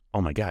do?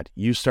 Oh my God!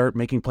 You start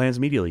making plans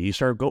immediately. You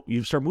start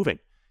moving.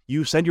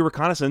 You send your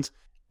reconnaissance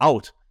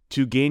out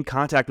to gain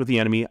contact with the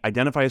enemy,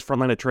 identify his front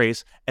line of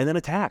trace, and then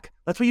attack.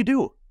 That's what you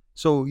do.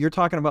 So you're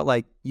talking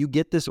about you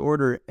get this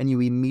order and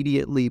you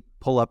immediately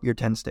pull up your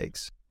 10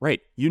 stakes.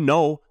 Right. You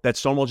know that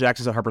Stonewall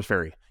Jackson's at Harper's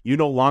Ferry. You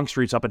know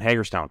Longstreet's up in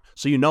Hagerstown.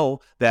 So you know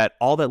that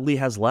all that Lee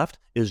has left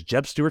is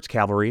Jeb Stuart's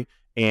cavalry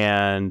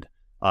and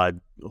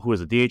who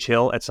is it? D.H.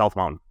 Hill at South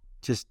Mountain.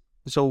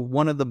 So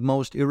one of the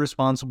most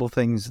irresponsible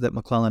things that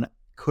McClellan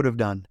could have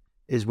done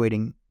is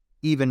waiting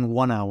even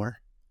 1 hour.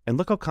 And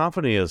look how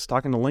confident he is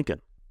talking to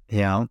Lincoln.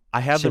 Yeah.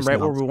 I have them right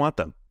where we want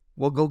them.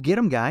 Well, go get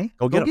him, guy.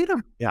 Go get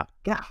him. Yeah.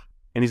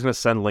 And he's going to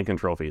send Lincoln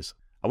trophies.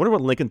 I wonder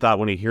what Lincoln thought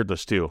when he heard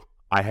this too.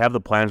 I have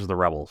the plans of the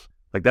rebels.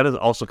 That is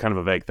also kind of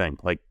a vague thing.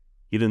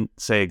 He didn't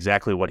say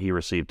exactly what he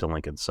received to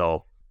Lincoln.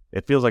 So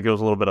it feels like it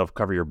was a little bit of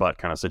cover your butt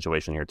kind of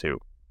situation here too.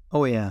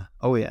 Oh yeah,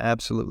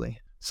 absolutely.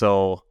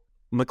 So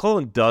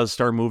McClellan does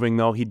start moving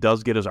though. He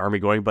does get his army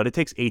going, but it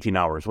takes 18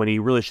 hours when he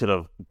really should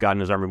have gotten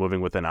his army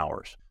moving within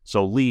hours.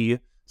 So Lee,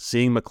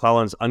 seeing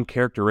McClellan's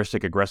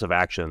uncharacteristic aggressive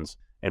actions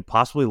and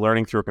possibly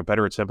learning through a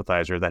Confederate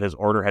sympathizer that his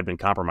order had been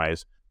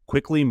compromised,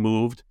 quickly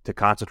moved to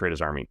concentrate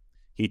his army.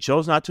 He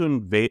chose not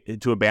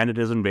to abandon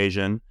his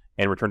invasion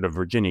and return to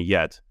Virginia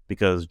yet,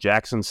 because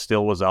Jackson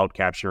still was out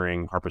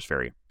capturing Harper's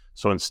Ferry.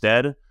 So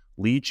instead,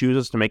 Lee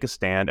chooses to make a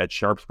stand at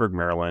Sharpsburg,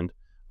 Maryland,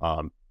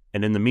 and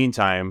in the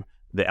meantime,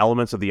 the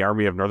elements of the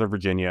Army of Northern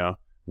Virginia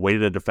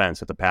waited a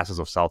defense at the passes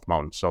of South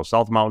Mountain. So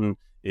South Mountain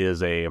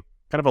is a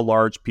kind of a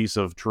large piece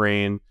of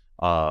terrain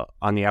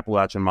on the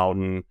Appalachian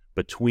Mountain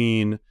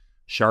between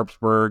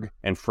Sharpsburg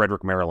and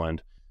Frederick,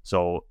 Maryland.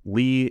 So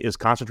Lee is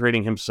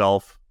concentrating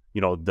himself,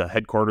 the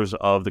headquarters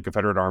of the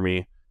Confederate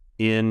Army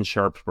in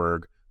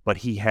Sharpsburg, but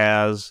he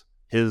has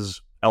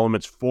his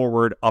elements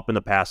forward up in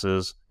the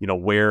passes,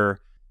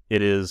 where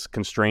it is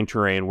constrained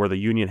terrain, where the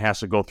Union has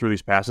to go through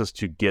these passes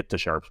to get to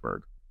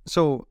Sharpsburg.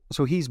 So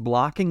he's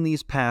blocking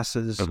these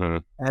passes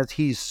as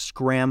he's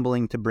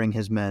scrambling to bring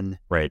his men.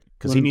 Right,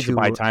 because he needs to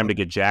buy time to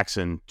get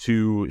Jackson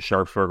to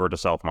Sharpsburg or to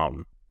South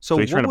Mountain. So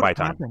he's trying to buy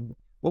time.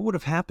 What would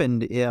have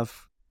happened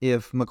if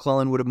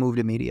McClellan would have moved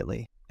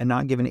immediately and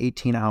not given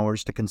 18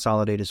 hours to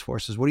consolidate his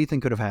forces? What do you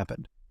think could have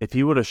happened? if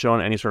he would have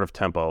shown any sort of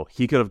tempo,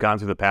 he could have gone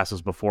through the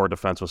passes before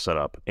defense was set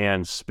up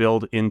and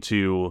spilled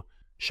into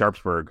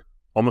Sharpsburg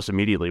almost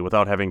immediately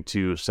without having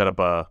to set up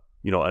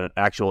an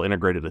actual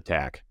integrated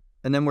attack.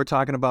 And then we're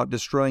talking about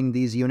destroying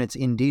these units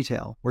in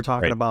detail. We're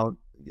talking about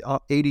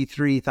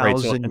 83,000 Right.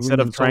 So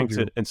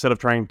instead of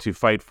trying to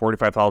fight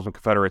 45,000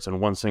 Confederates in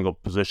one single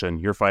position,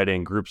 you're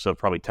fighting groups of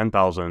probably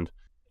 10,000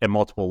 at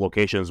multiple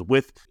locations.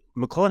 With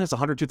McClellan has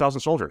 102,000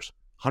 soldiers.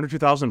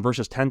 102,000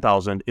 versus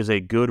 10,000 is a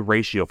good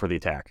ratio for the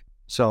attack.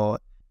 So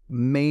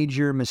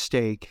major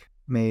mistake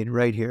made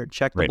right here.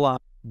 Check the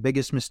block.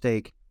 Biggest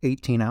mistake,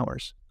 18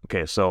 hours.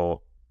 Okay,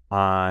 so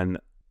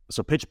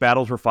pitched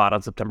battles were fought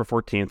on September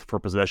 14th for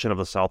possession of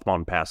the South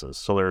Mountain Passes.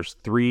 So there's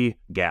 3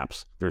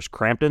 gaps. There's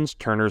Crampton's,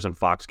 Turner's, and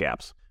Fox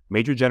Gaps.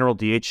 Major General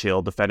D.H.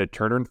 Hill defended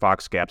Turner and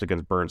Fox Gaps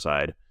against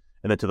Burnside.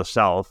 And then to the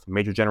south,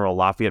 Major General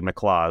Lafayette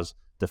McLaws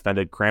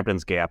defended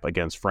Crampton's Gap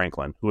against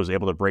Franklin, who was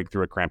able to break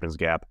through at Crampton's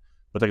Gap.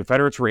 But the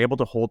Confederates were able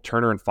to hold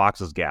Turner and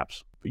Fox's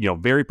gaps,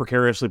 very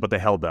precariously, but they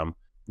held them.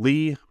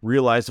 Lee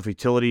realized the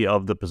futility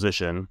of the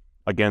position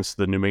against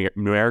the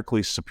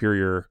numerically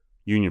superior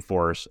Union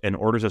force and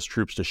orders his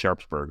troops to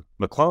Sharpsburg.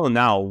 McClellan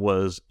now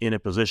was in a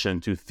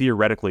position to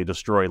theoretically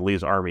destroy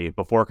Lee's army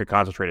before it could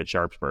concentrate at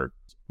Sharpsburg.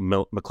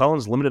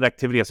 McClellan's limited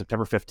activity on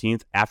September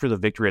 15th after the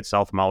victory at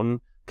South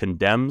Mountain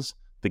condemns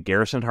the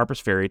garrison at Harper's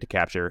Ferry to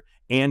capture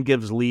and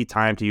gives Lee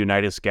time to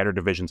unite his scattered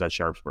divisions at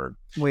Sharpsburg.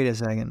 Wait a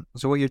second.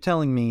 So what you're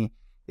telling me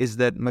is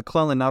that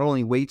McClellan not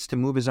only waits to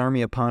move his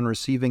army upon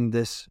receiving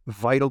this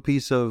vital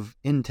piece of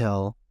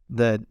intel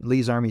that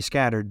Lee's army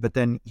scattered, but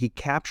then he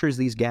captures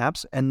these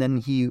gaps and then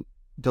he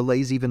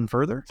delays even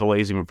further?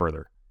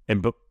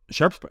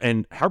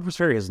 And Harper's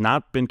Ferry has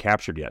not been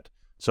captured yet.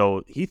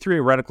 So he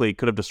theoretically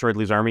could have destroyed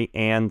Lee's army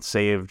and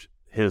saved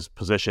his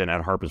position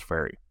at Harper's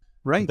Ferry.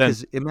 Right,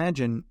 because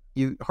imagine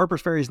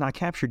Harper's Ferry is not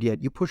captured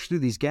yet. You push through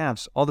these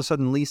gaps. All of a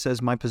sudden, Lee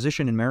says, my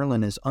position in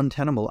Maryland is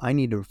untenable. I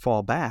need to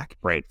fall back.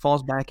 Right.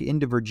 Falls back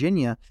into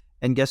Virginia.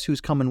 And guess who's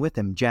coming with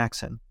him?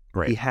 Jackson.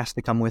 Right. He has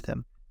to come with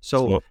him.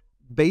 So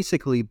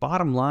basically,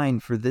 bottom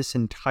line for this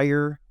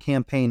entire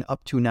campaign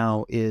up to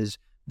now is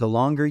the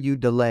longer you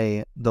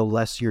delay, the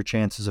less your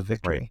chances of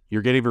victory. Right.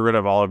 You're getting rid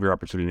of all of your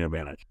opportunity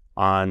advantage.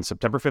 On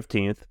September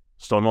 15th,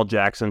 Stonewall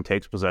Jackson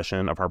takes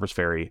possession of Harper's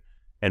Ferry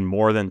and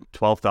more than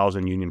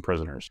 12,000 Union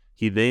prisoners.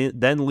 He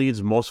then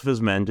leads most of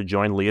his men to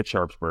join Lee at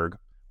Sharpsburg,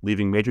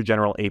 leaving Major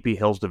General A.P.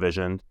 Hill's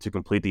division to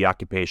complete the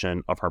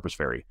occupation of Harper's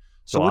Ferry.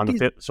 So on the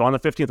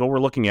 15th, what we're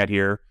looking at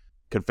here,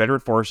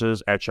 Confederate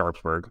forces at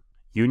Sharpsburg,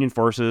 Union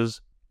forces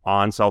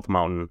on South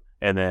Mountain,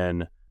 and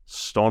then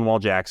Stonewall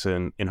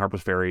Jackson in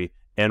Harper's Ferry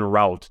en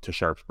route to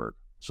Sharpsburg.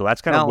 So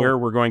that's kind of where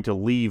we're going to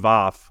leave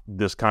off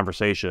this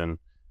conversation,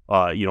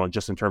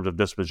 just in terms of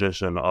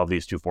disposition of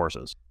these two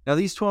forces. Now,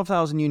 these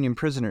 12,000 Union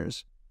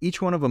prisoners, each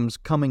one of them's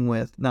coming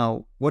with.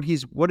 Now, what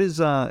is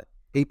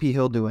A.P.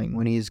 Hill doing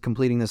when he's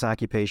completing this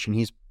occupation?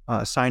 He's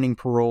signing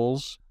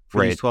paroles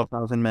for these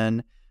 12,000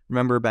 men.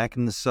 Remember, back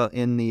in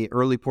the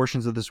early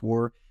portions of this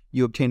war,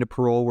 you obtained a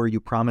parole where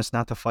you promised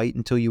not to fight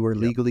until you were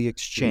legally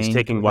exchanged. He's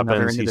taking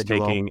weapons, he's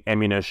taking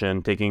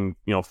ammunition, taking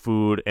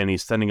food, and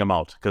he's sending them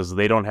out because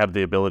they don't have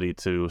the ability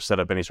to set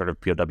up any sort of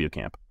POW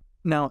camp.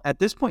 Now, at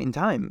this point in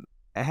time,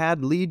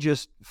 had Lee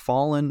just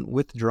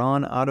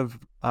withdrawn out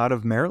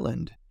of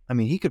Maryland, I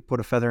mean, he could put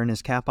a feather in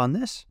his cap on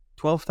this.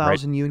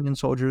 12,000 Union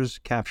soldiers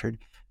captured.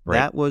 Right.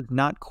 That was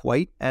not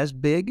quite as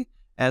big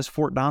as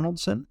Fort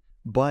Donaldson,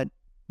 but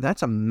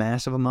that's a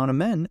massive amount of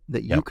men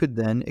that you could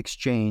then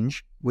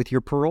exchange with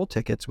your parole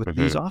tickets with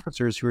these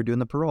officers who are doing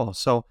the parole.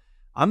 So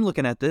I'm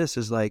looking at this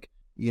as like,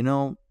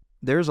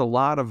 there's a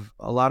lot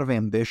of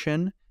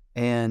ambition,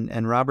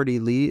 and Robert E.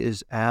 Lee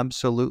is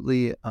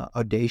absolutely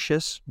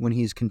audacious when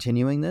he's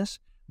continuing this.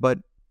 But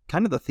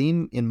kind of the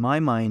theme in my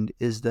mind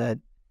is that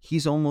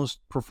he's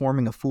almost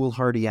performing a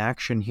foolhardy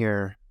action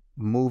here,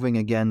 moving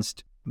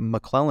against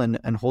McClellan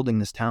and holding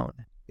this town.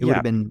 It would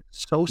have been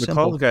so simple.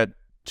 McClellan's got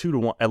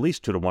at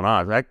least 2-to-1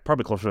 odds,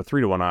 probably closer to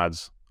 3-to-1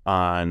 odds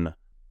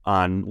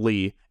on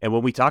Lee. And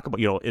when we talk about,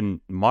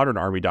 in modern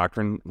Army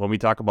doctrine, when we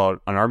talk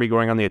about an army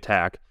going on the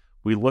attack,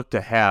 we look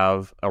to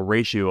have a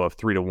ratio of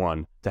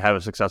 3-to-1 to have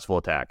a successful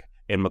attack.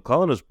 And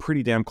McClellan is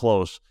pretty damn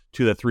close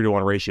to that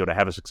 3-to-1 ratio to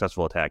have a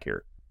successful attack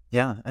here.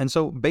 Yeah. And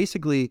so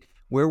basically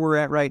where we're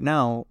at right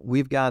now,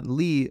 we've got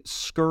Lee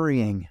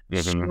scurrying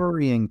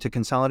to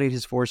consolidate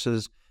his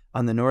forces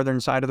on the northern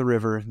side of the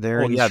river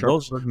there in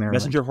Sharpsburg, Maryland.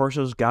 Messenger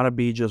horses got to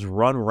be just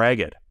run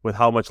ragged with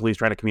how much Lee's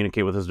trying to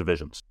communicate with his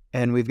divisions.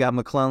 And we've got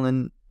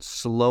McClellan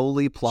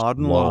slowly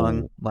plodding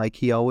along like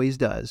he always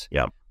does.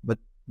 Yeah.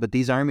 But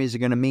these armies are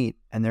going to meet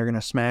and they're going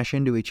to smash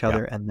into each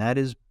other. And that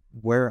is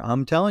where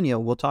I'm telling you,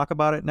 we'll talk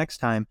about it next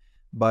time,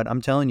 but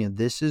I'm telling you,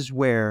 this is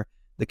where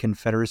the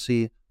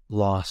Confederacy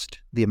lost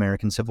the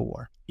American Civil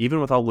War. Even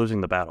without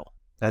losing the battle.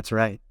 That's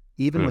right.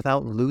 Even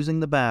without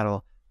losing the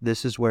battle,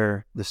 this is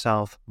where the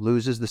South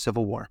loses the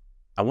Civil War.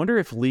 I wonder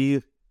if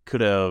Lee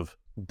could have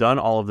done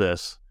all of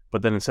this,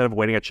 but then instead of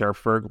waiting at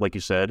Sharpsburg, like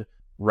you said,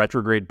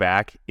 retrograde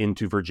back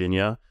into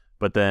Virginia,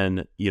 but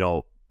then,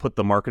 put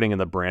the marketing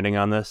and the branding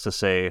on this to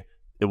say,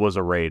 it was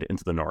a raid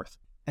into the North.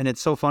 And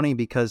it's so funny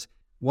because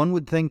one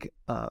would think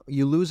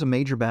you lose a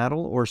major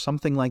battle or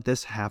something like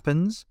this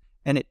happens,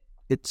 and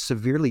it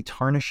severely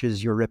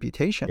tarnishes your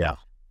reputation. Yeah.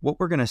 What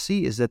we're going to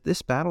see is that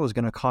this battle is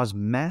going to cause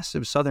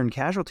massive Southern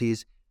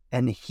casualties,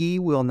 and he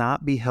will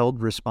not be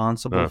held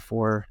responsible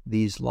for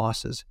these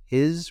losses.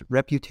 His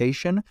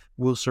reputation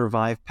will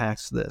survive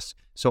past this.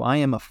 So I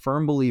am a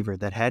firm believer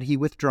that had he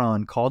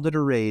withdrawn, called it a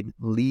raid,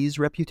 Lee's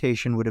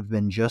reputation would have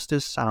been just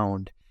as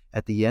sound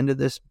at the end of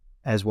this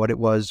as what it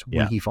was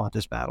when he fought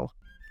this battle.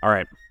 All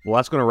right. Well,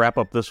 that's going to wrap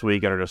up this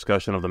week in our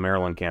discussion of the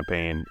Maryland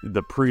campaign,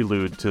 the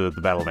prelude to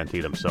the Battle of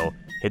Antietam. So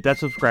hit that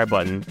subscribe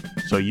button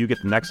so you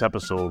get the next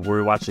episode where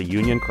we watch the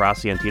Union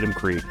cross the Antietam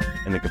Creek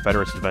and the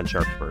Confederates defend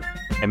Sharpsburg.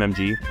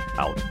 MMG,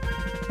 out.